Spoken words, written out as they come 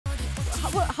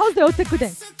how's the otaku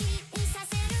dance?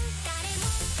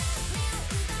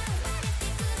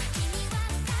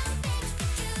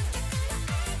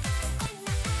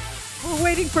 We're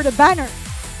waiting for the banner.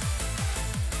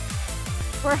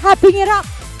 We're hyping it up.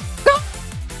 Go!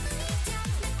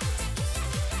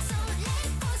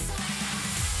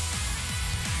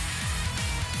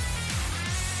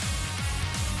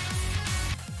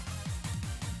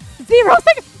 Zero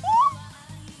seconds.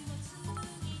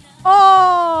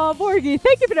 Oh, Morgie,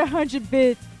 thank you for the 100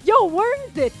 bits. Yo, where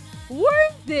is it? Where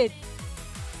is it?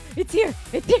 It's here.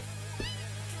 It's here.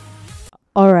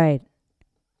 All right.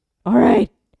 All right.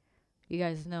 You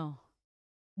guys know.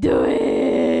 Do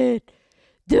it.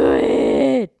 Do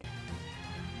it.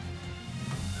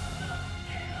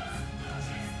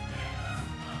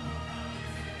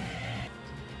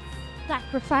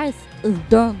 Sacrifice is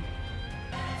done.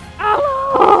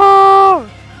 Hello.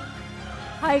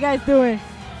 How you guys doing?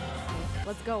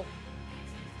 Let's go.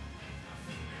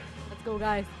 Let's go,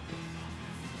 guys.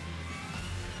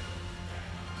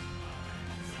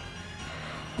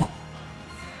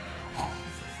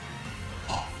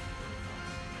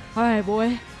 Alright,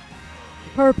 boy.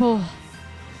 Purple.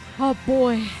 Oh,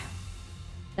 boy.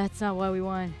 That's not what we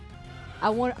want. I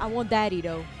want daddy,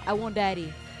 though. I want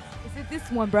daddy. Is it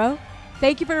this one, bro?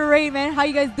 Thank you for the raid, man. How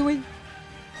you guys doing?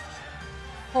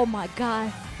 Oh, my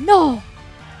God. No!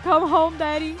 Come home,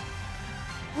 daddy.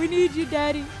 We need you,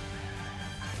 daddy.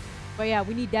 But yeah,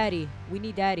 we need daddy. We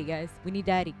need daddy, guys. We need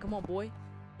daddy. Come on, boy.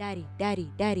 Daddy, daddy,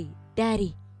 daddy,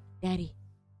 daddy, daddy.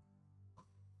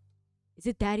 Is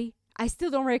it daddy? I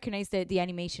still don't recognize the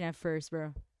animation at first,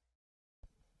 bro.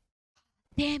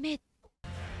 Damn it.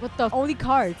 What the? Only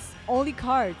cards. Only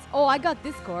cards. Oh, I got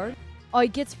this card. Oh,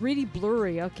 it gets really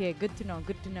blurry. Okay, good to know.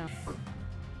 Good to know.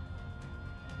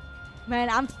 Man,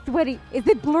 I'm sweaty. Is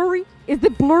it blurry? Is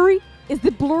it blurry? Is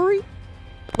it blurry?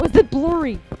 Was it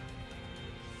blurry?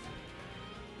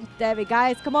 Damn it,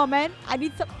 guys. Come on, man. I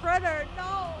need some runner.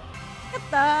 No. Get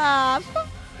the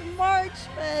March,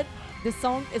 man. The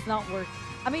song is not working.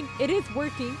 I mean, it is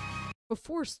working for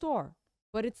 4-star,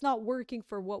 but it's not working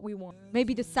for what we want.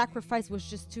 Maybe the sacrifice was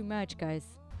just too much, guys.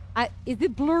 Is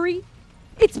it blurry?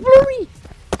 It's blurry.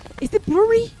 Is it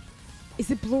blurry?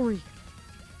 Is it blurry?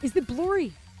 Is it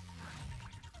blurry?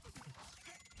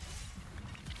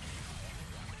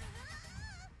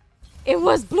 It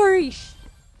was blurry.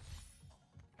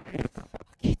 Okay,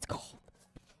 it's cold.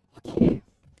 Okay.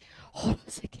 Hold on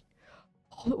a second.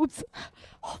 Oops.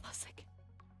 Hold on a second.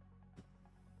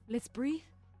 Let's breathe.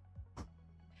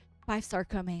 5-star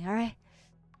coming, all right?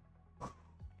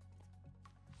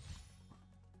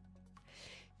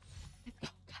 Let's go.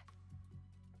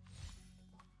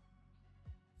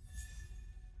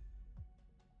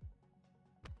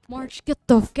 March, get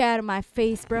the fuck out of my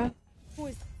face, bro. Who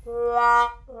is...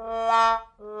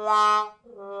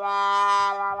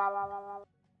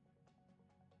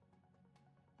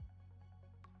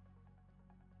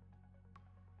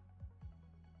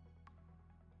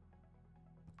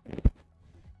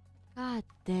 God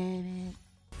damn it.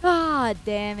 God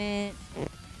damn it.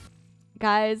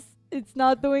 Guys, it's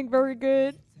not doing very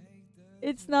good.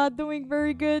 It's not doing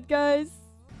very good, guys.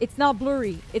 It's not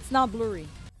blurry. It's not blurry.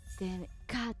 Damn it.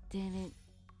 God damn it.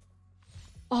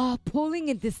 Oh, pulling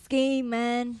in this game,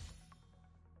 man.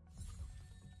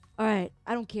 Alright,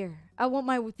 I don't care. I want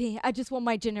my thing. I just want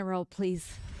my general,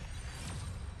 please.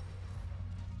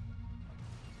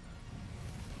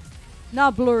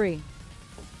 Not blurry.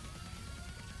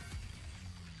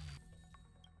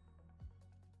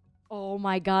 Oh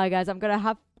my god, guys. I'm gonna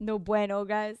have no bueno,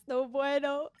 guys. No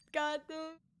bueno. God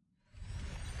damn.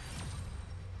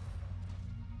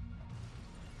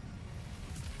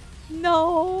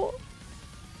 No.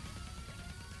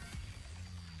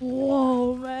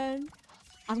 Whoa, man.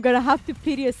 I'm gonna have to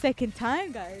pity a second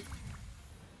time, guys.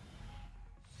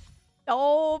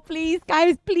 Oh, please,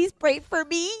 guys. Please pray for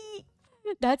me.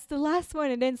 That's the last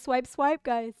one. And then swipe, swipe,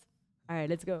 guys. Alright,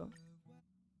 let's go.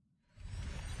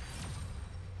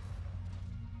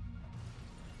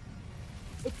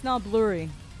 It's not blurry.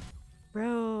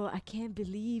 Bro, I can't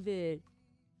believe it.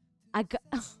 I got...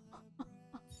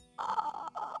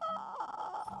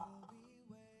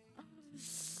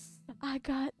 I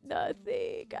got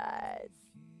nothing, guys.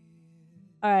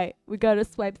 Alright, we gotta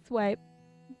swipe, swipe.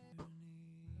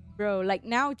 Bro, like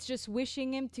now it's just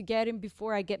wishing him to get him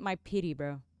before I get my pity,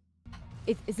 bro.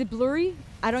 Is it blurry?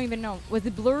 I don't even know. Was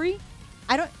it blurry?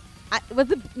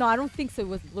 No, I don't think so. It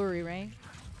was blurry, right?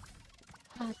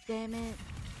 God damn it.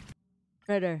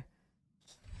 Brother.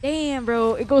 Damn,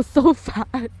 bro. It goes so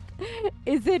fast.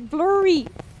 Is it blurry?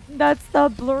 That's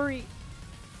not blurry.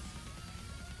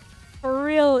 For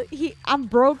real, I'm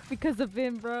broke because of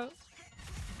him, bro.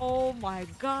 Oh my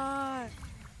god.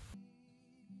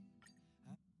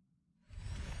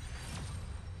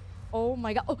 Oh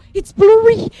my god. Oh, it's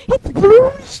blurry. It's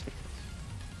blurry.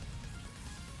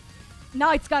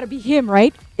 Now it's gotta be him,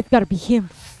 right? It's gotta be him.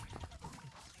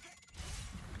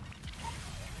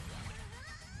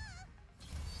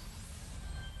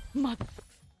 Mother.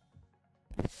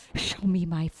 Show me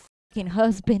my fucking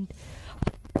husband.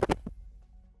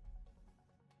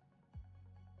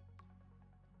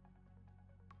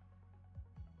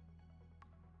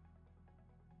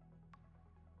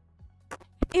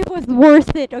 It was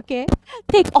worth it, okay?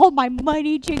 Take all my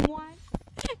money, Jing Yuan.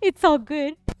 It's all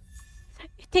good.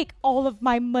 Take all of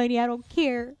my money, I don't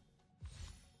care.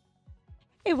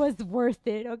 It was worth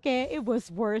it, okay? It was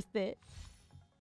worth it.